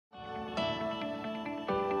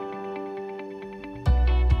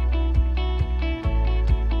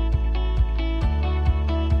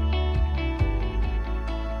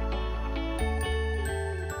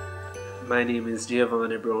My name is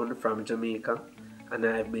Giovanni from Jamaica, and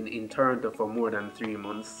I've been in Toronto for more than 3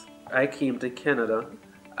 months. I came to Canada.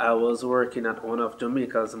 I was working at one of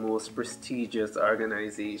Jamaica's most prestigious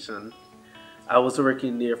organizations. I was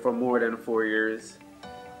working there for more than 4 years.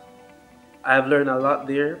 I've learned a lot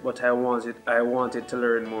there, but I wanted to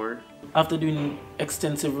learn more. After doing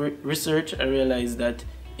extensive research, I realized that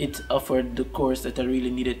it offered the course that I really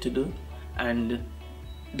needed to do, and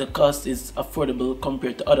the cost is affordable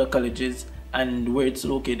compared to other colleges, and where it's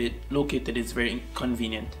located is very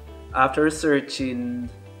convenient. After researching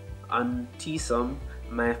on TSoM,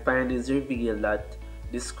 my findings reveal that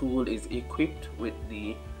the school is equipped with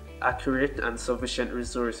the accurate and sufficient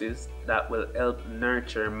resources that will help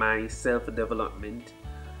nurture my self-development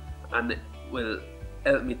and will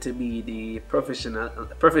help me to be the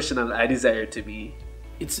professional I desire to be.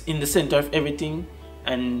 It's in the center of everything,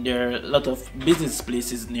 and there are a lot of business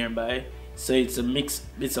places nearby, so it's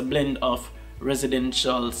a blend of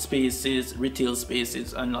residential spaces, retail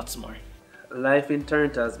spaces, and lots more. Life in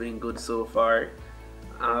Toronto has been good so far.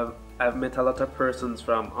 I've met a lot of persons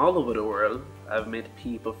from all over the world. I've met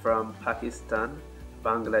people from Pakistan,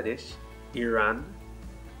 Bangladesh, Iran,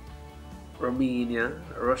 Romania,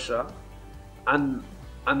 Russia, and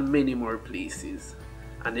many more places.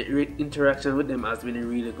 And the interaction with them has been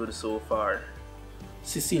really good so far.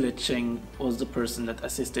 Cecilia Cheng was the person that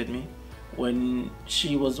assisted me. When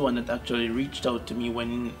she was one that actually reached out to me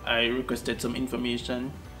when I requested some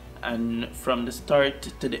information, and from the start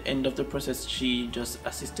to the end of the process, she just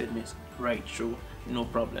assisted me right through, no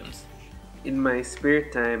problems. In my spare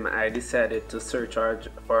time, I decided to search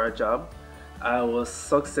for a job. I was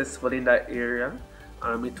successful in that area.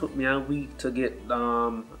 It took me a week to get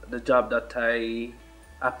the job that I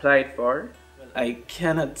applied for. I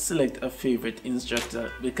cannot select a favorite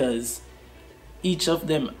instructor because each of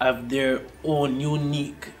them have their own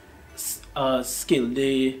unique skill.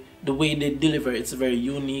 The way they deliver, it's very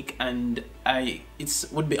unique, and it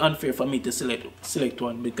would be unfair for me to select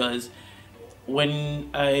one, because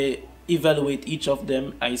when I evaluate each of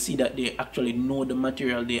them, I see that they actually know the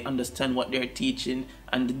material, they understand what they're teaching,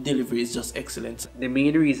 and the delivery is just excellent. The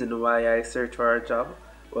main reason why I searched for a job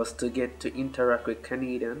was to get to interact with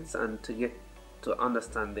Canadians and to get to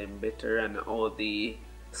understand them better and how they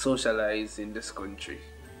socialize in this country.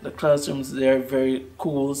 The classrooms, they are very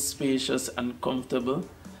cool, spacious, and comfortable.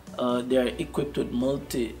 They are equipped with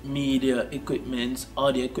multimedia equipment,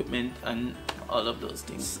 audio equipment, and all of those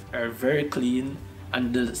things are very clean,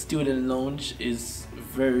 and the student lounge is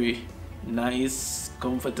very nice,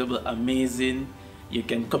 comfortable, amazing. You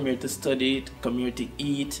can come here to study, come here to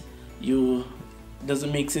eat.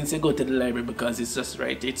 Doesn't make sense to go to the library because it's just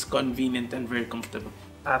right. It's convenient and very comfortable.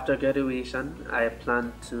 After graduation, I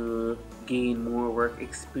plan to gain more work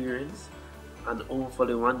experience, and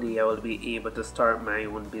hopefully one day I will be able to start my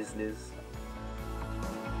own business.